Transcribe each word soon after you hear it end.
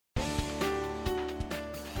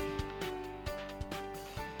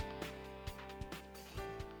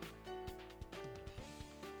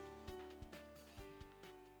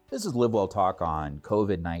This is Live Well Talk on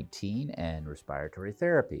COVID-19 and respiratory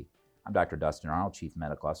therapy. I'm Dr. Dustin Arnold, Chief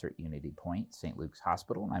Medical Officer at Unity Point St. Luke's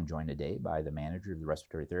Hospital, and I'm joined today by the manager of the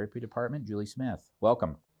Respiratory Therapy Department, Julie Smith.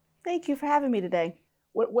 Welcome. Thank you for having me today.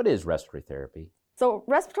 What is respiratory therapy? So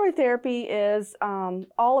respiratory therapy is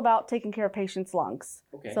all about taking care of patients' lungs.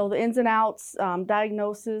 Okay. So the ins and outs,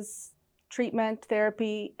 diagnosis, treatment,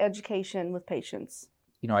 therapy, education with patients.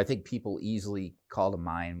 You know, I think people easily call to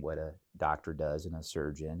mind what a doctor does and a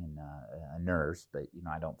surgeon and a nurse, but,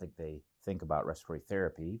 I don't think they think about respiratory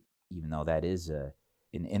therapy, even though that is an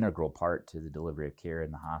integral part to the delivery of care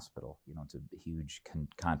in the hospital. It's a huge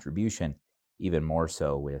contribution, even more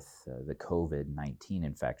so with the COVID-19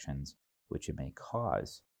 infections, which it may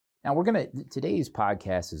cause. Now, today's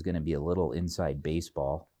podcast is going to be a little inside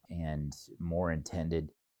baseball and more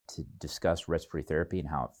intended to discuss respiratory therapy and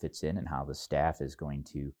how it fits in and how the staff is going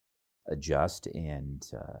to adjust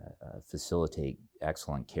and facilitate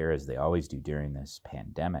excellent care as they always do during this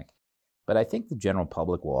pandemic. But I think the general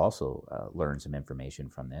public will also learn some information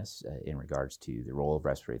from this in regards to the role of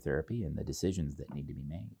respiratory therapy and the decisions that need to be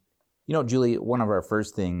made. Julie, one of our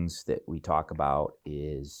first things that we talk about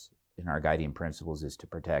is, in our guiding principles, is to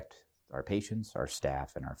protect our patients, our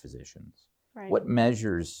staff, and our physicians. Right. What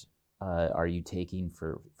measures are you taking,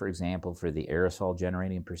 for example, for the aerosol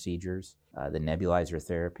generating procedures, the nebulizer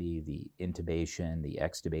therapy, the intubation, the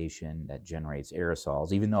extubation that generates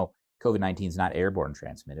aerosols? Even though COVID-19 is not airborne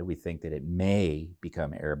transmitted, we think that it may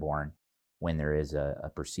become airborne when there is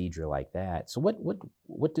a procedure like that. So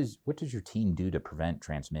what does your team do to prevent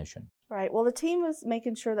transmission? Right. Well, the team is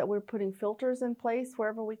making sure that we're putting filters in place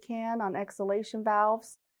wherever we can on exhalation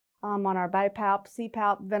valves, on our BiPAP,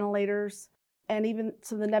 CPAP, ventilators, and even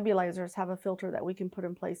so the nebulizers have a filter that we can put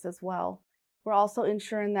in place as well. We're also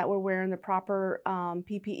ensuring that we're wearing the proper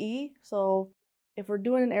PPE. So if we're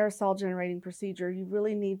doing an aerosol generating procedure, you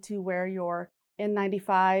really need to wear your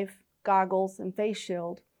N95 goggles and face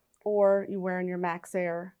shield, or you're wearing your Max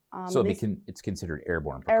Air. So it's considered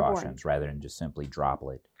airborne precautions rather than just simply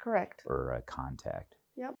droplet. Correct. Or contact.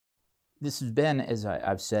 Yep. This has been, as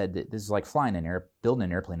I've said, that this is like building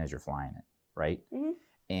an airplane as you're flying it, right? Mm-hmm.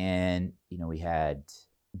 And, we had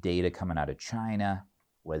data coming out of China,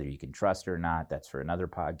 whether you can trust it or not, that's for another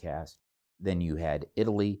podcast. Then you had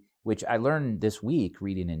Italy, which I learned this week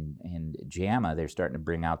reading in JAMA, they're starting to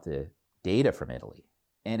bring out the data from Italy.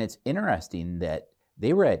 And it's interesting that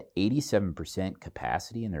they were at 87%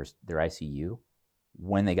 capacity in their ICU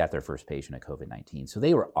when they got their first patient of COVID-19. So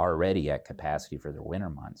they were already at capacity for their winter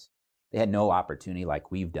months. They had no opportunity,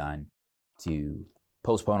 like we've done, to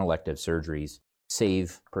postpone elective surgeries,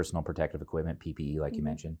 save personal protective equipment, PPE, like you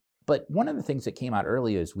mentioned. But one of the things that came out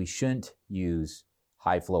early is we shouldn't use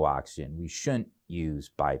high flow oxygen. We shouldn't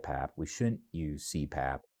use BiPAP. We shouldn't use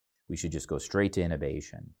CPAP. We should just go straight to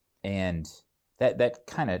intubation. And that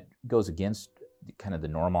kind of goes against kind of the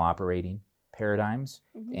normal operating paradigms.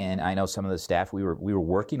 Mm-hmm. And I know some of the staff, we were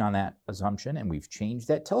working on that assumption, and we've changed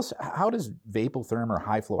that. Tell us, how does vapotherm or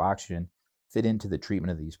high flow oxygen fit into the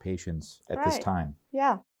treatment of these patients at this time?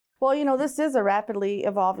 Yeah. Well, this is a rapidly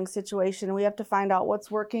evolving situation. We have to find out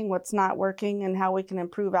what's working, what's not working, and how we can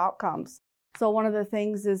improve outcomes. So one of the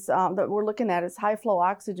things is that we're looking at is high flow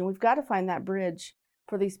oxygen. We've got to find that bridge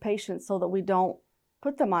for these patients so that we don't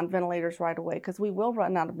put them on ventilators right away, because we will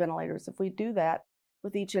run out of ventilators if we do that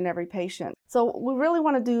with each and every patient. So we really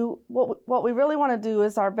want to do, what we really want to do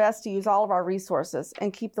is our best to use all of our resources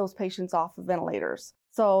and keep those patients off of ventilators.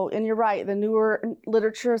 So, and you're right, the newer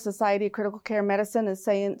literature, Society of Critical Care Medicine, is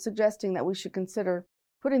suggesting that we should consider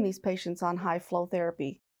putting these patients on high flow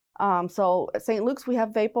therapy. So at St. Luke's, we have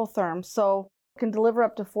Vapotherm, so it can deliver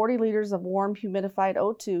up to 40 liters of warm, humidified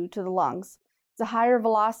O2 to the lungs. It's a higher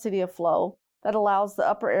velocity of flow that allows the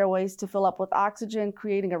upper airways to fill up with oxygen,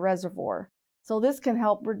 creating a reservoir. So this can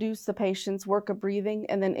help reduce the patient's work of breathing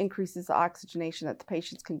and then increases the oxygenation that the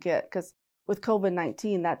patients can get, because with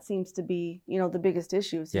COVID-19, that seems to be, the biggest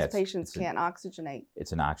issue. Is these patients can't oxygenate.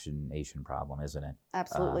 It's an oxygenation problem, isn't it?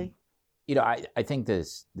 Absolutely. I think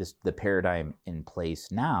the paradigm in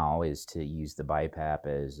place now is to use the BiPAP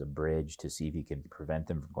as a bridge to see if you can prevent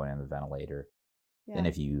them from going on the ventilator. Yeah. And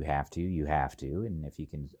if you have to, you have to. And if you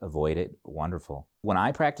can avoid it, wonderful. When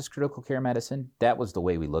I practiced critical care medicine, that was the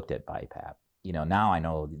way we looked at BiPAP. Now I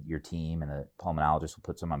know your team and the pulmonologist will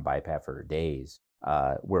put someone on BiPAP for days.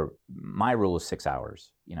 Where my rule is 6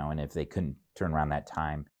 hours, and if they couldn't turn around that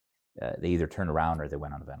time, they either turned around or they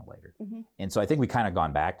went on the ventilator. Mm-hmm. And so I think we kind of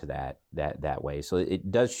gone back to that way. So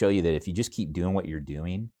it does show you that if you just keep doing what you're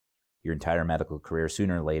doing your entire medical career,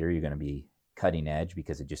 sooner or later you're going to be cutting edge,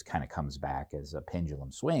 because it just kind of comes back as a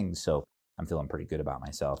pendulum swings. So I'm feeling pretty good about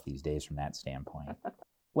myself these days from that standpoint.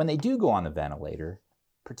 When they do go on the ventilator,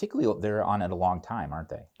 particularly they're on it a long time, aren't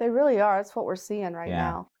they? They really are. That's what we're seeing right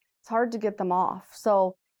Yeah. now. It's hard to get them off.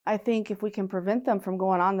 So I think if we can prevent them from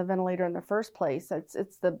going on the ventilator in the first place,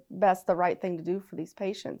 it's the right thing to do for these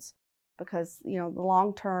patients, because the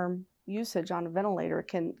long-term usage on a ventilator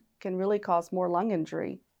can really cause more lung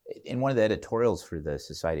injury. In one of the editorials for the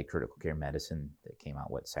Society of Critical Care Medicine that came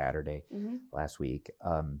out Saturday Mm-hmm. last week,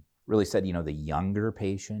 really said the younger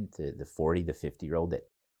patient, the 40 to 50-year-old that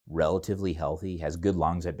relatively healthy, has good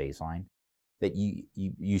lungs at baseline, that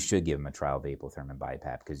you should give them a trial Vapotherm and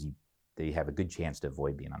BiPAP, because they have a good chance to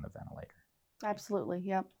avoid being on the ventilator. Absolutely,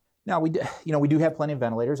 yep. Now, we do have plenty of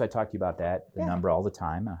ventilators. I talk to you about that, the Yeah. number all the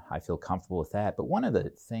time. I feel comfortable with that. But one of the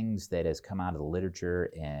things that has come out of the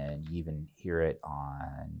literature, and you even hear it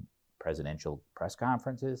on presidential press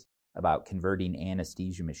conferences, about converting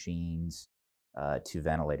anesthesia machines to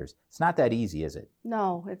ventilators. It's not that easy, is it?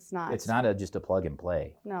 No, it's not. It's not just a plug and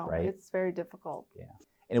play. No, right? It's very difficult. Yeah.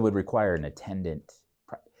 And it would require an attendant,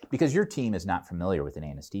 because your team is not familiar with an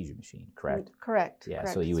anesthesia machine, correct? Correct. Yeah,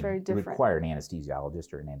 correct. so you It's very would different. require an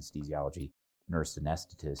anesthesiologist or an anesthesiology nurse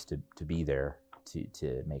anesthetist to be there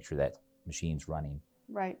to make sure that machine's running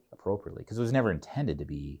Right. appropriately, because it was never intended to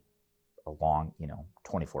be a long,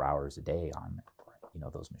 24 hours a day on,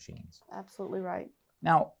 those machines. Absolutely right.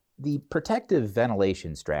 Now, the protective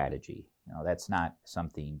ventilation strategy, that's not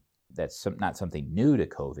something new to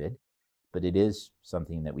COVID, but it is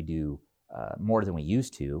something that we do more than we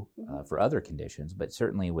used to for other conditions, but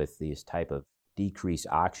certainly with this type of decreased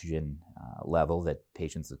oxygen level that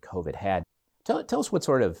patients with COVID had. Tell us what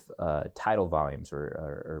sort of tidal volumes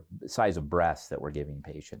or size of breaths that we're giving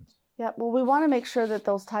patients. Yeah, well, we want to make sure that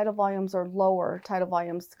those tidal volumes are lower tidal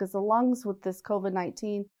volumes, because the lungs with this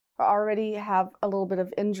COVID-19 already have a little bit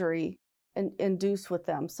of injury induced with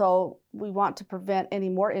them. So we want to prevent any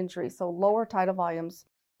more injury. So lower tidal volumes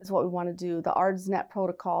is what we want to do. The ARDS-NET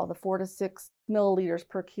protocol, the 4 to 6 milliliters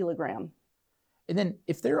per kilogram. And then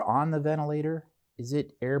if they're on the ventilator, is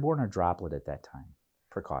it airborne or droplet at that time?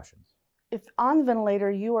 Precautions. If on the ventilator,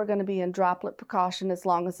 you are going to be in droplet precaution as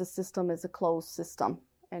long as the system is a closed system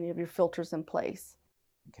and you have your filters in place.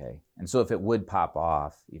 Okay. And so if it would pop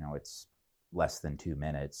off, it's less than 2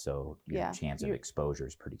 minutes, so your chance of exposure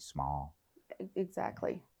is pretty small.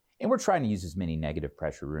 Exactly. And we're trying to use as many negative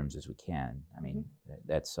pressure rooms as we can. I mean,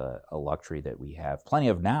 that's a luxury that we have plenty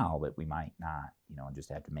of now, but we might not, and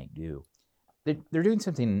just have to make do. They're doing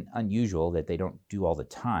something unusual that they don't do all the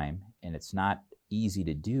time, and it's not easy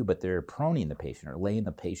to do, but they're proning the patient or laying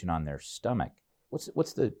the patient on their stomach.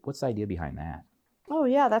 What's the idea behind that? Oh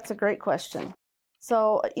yeah, that's a great question.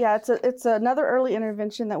 So yeah, it's another early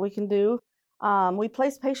intervention that we can do. We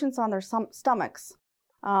place patients on their stomachs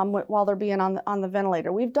while they're being on the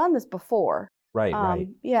ventilator. We've done this before. Right.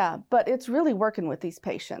 Yeah, but it's really working with these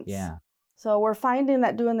patients. Yeah. So we're finding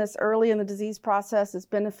that doing this early in the disease process is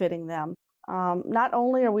benefiting them. Not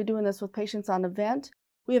only are we doing this with patients on the vent,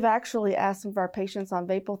 we have actually asked some of our patients on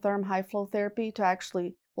Vapotherm high flow therapy to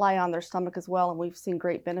actually lie on their stomach as well, and we've seen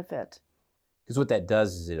great benefit. Because what that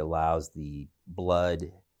does is it allows the blood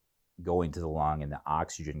going to the lung and the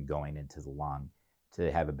oxygen going into the lung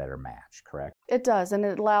to have a better match, correct? It does, and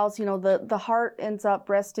it allows, the heart ends up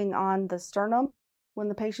resting on the sternum when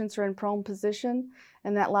the patients are in prone position,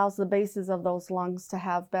 and that allows the bases of those lungs to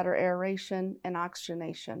have better aeration and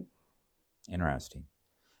oxygenation. Interesting.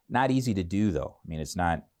 Not easy to do, though. There's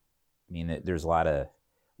a lot of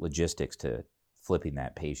logistics to flipping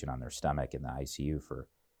that patient on their stomach in the ICU for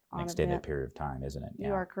an extended period of time, isn't it?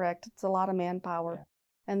 You are correct. It's a lot of manpower.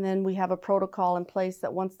 Yeah. And then we have a protocol in place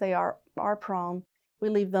that once they are prone, we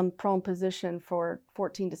leave them prone position for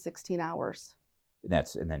 14 to 16 hours.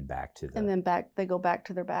 And then back to the... And then they go back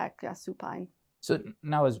to their back, supine. So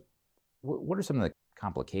now, what are some of the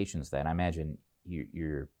complications then? I imagine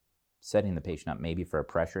you're setting the patient up maybe for a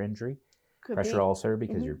pressure injury, pressure ulcer,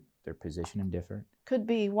 because they're positioned different. Could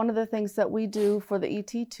be. One of the things that we do for the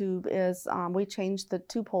ET tube is we change the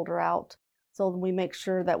tube holder out, so we make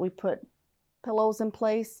sure that we put pillows in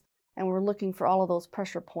place, and we're looking for all of those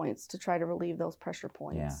pressure points to try to relieve those pressure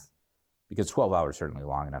points. Yeah, because 12 hours is certainly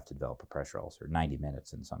long enough to develop a pressure ulcer, 90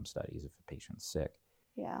 minutes in some studies if a patient's sick.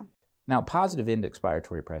 Yeah. Now, positive end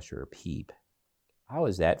expiratory pressure, or PEEP, how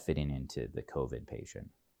is that fitting into the COVID patient?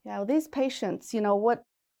 Yeah, well, these patients,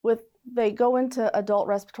 they go into adult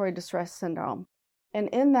respiratory distress syndrome. And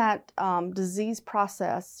in that disease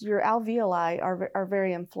process, your alveoli are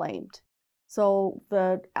very inflamed. So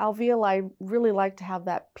the alveoli really like to have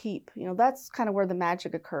that PEEP. That's kind of where the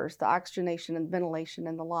magic occurs, the oxygenation and ventilation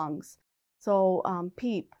in the lungs. So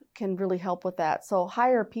PEEP can really help with that. So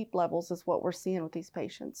higher PEEP levels is what we're seeing with these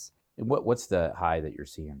patients. What's the high that you're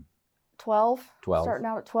seeing? 12. 12. Starting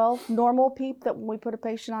out at 12. Normal PEEP, that when we put a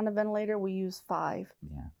patient on a ventilator, we use 5.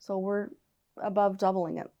 Yeah. So we're above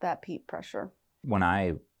doubling it, that PEEP pressure. When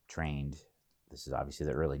I trained, this is obviously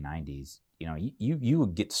the early 90s, you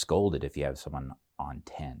would get scolded if you have someone on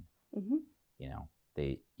 10. Mm-hmm.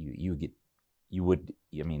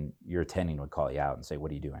 Your attending would call you out and say,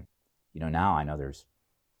 what are you doing? Now I know there's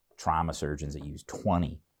trauma surgeons that use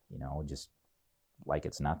 20, just like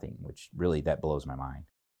it's nothing, which really, that blows my mind.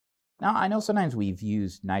 Now, I know sometimes we've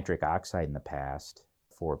used nitric oxide in the past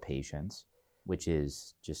for patients, which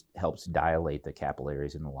just helps dilate the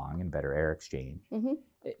capillaries in the lung and better air exchange. Mm-hmm.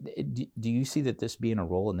 Do you see that this being a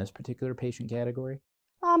role in this particular patient category?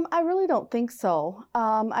 I really don't think so.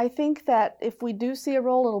 I think that if we do see a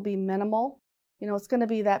role, it'll be minimal. It's going to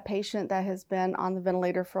be that patient that has been on the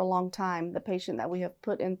ventilator for a long time, the patient that we have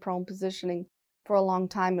put in prone positioning for a long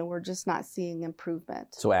time, and we're just not seeing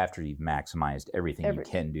improvement. So after you've maximized everything you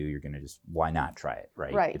can do, you're going to why not try it,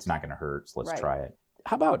 right? Right. It's not going to hurt, so let's try it.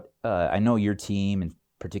 How about, I know your team, and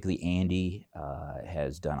particularly Andy,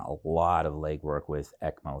 has done a lot of legwork with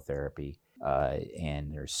ECMO therapy,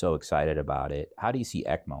 and they're so excited about it. How do you see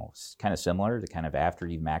ECMO? It's kind of similar to kind of after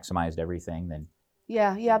you've maximized everything, then?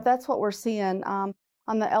 Yeah, that's what we're seeing. On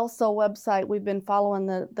the ELSO website, we've been following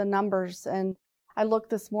the numbers, and I looked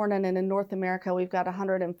this morning, and in North America, we've got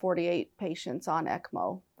 148 patients on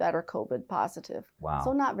ECMO that are COVID positive. Wow.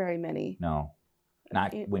 So not very many. No,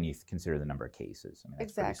 not when you consider the number of cases.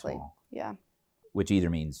 That's exactly. Pretty small. Yeah. Which either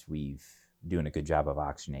means we've doing a good job of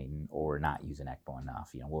oxygenating or not using ECMO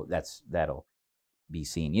enough. That'll be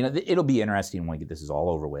seen. It'll be interesting when this is all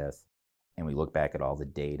over with, and we look back at all the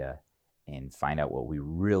data and find out what we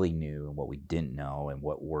really knew and what we didn't know and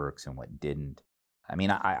what works and what didn't.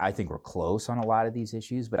 I think we're close on a lot of these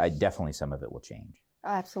issues, but definitely some of it will change.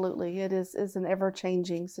 Absolutely. It is an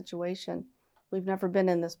ever-changing situation. We've never been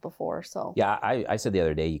in this before, so. Yeah, I said the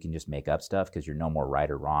other day, you can just make up stuff because you're no more right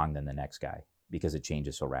or wrong than the next guy because it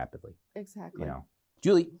changes so rapidly. Exactly.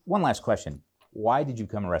 Julie, one last question. Why did you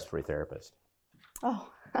become a respiratory therapist? Oh,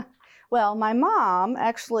 well, my mom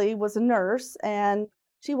actually was a nurse, and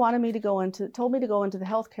she told me to go into the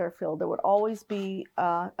healthcare field. There would always be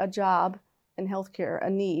a job in healthcare, a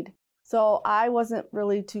need. So I wasn't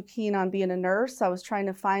really too keen on being a nurse. I was trying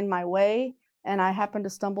to find my way, and I happened to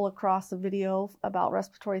stumble across a video about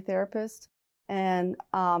respiratory therapists and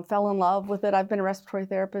fell in love with it. I've been a respiratory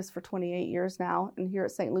therapist for 28 years now, and here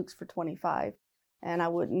at St. Luke's for 25, and I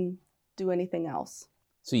wouldn't do anything else.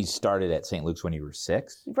 So you started at St. Luke's when you were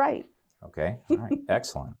 6? Right. Okay. All right.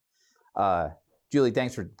 Excellent. Julie,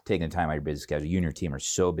 thanks for taking the time out of your busy schedule. You and your team are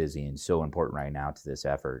so busy and so important right now to this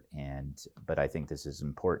effort. But I think this is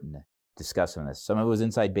important to discuss some of this. Some of it was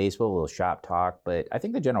inside baseball, a little shop talk, but I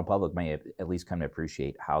think the general public may have at least come to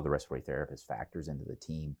appreciate how the respiratory therapist factors into the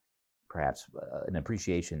team, perhaps an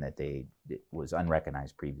appreciation that was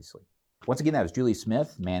unrecognized previously. Once again, that was Julie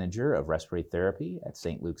Smith, Manager of Respiratory Therapy at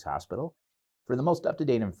St. Luke's Hospital. For the most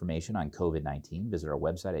up-to-date information on COVID-19, visit our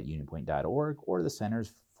website at unionpoint.org or the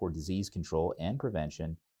Centers for Disease Control and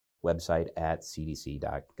Prevention website at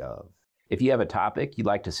cdc.gov. If you have a topic you'd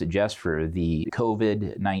like to suggest for the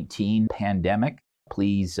COVID-19 pandemic,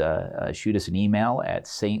 please shoot us an email at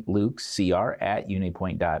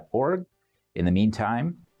stlukescr@unionpoint.org. In the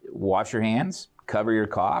meantime, wash your hands, cover your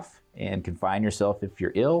cough, and confine yourself if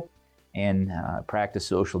you're ill, and practice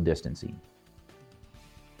social distancing.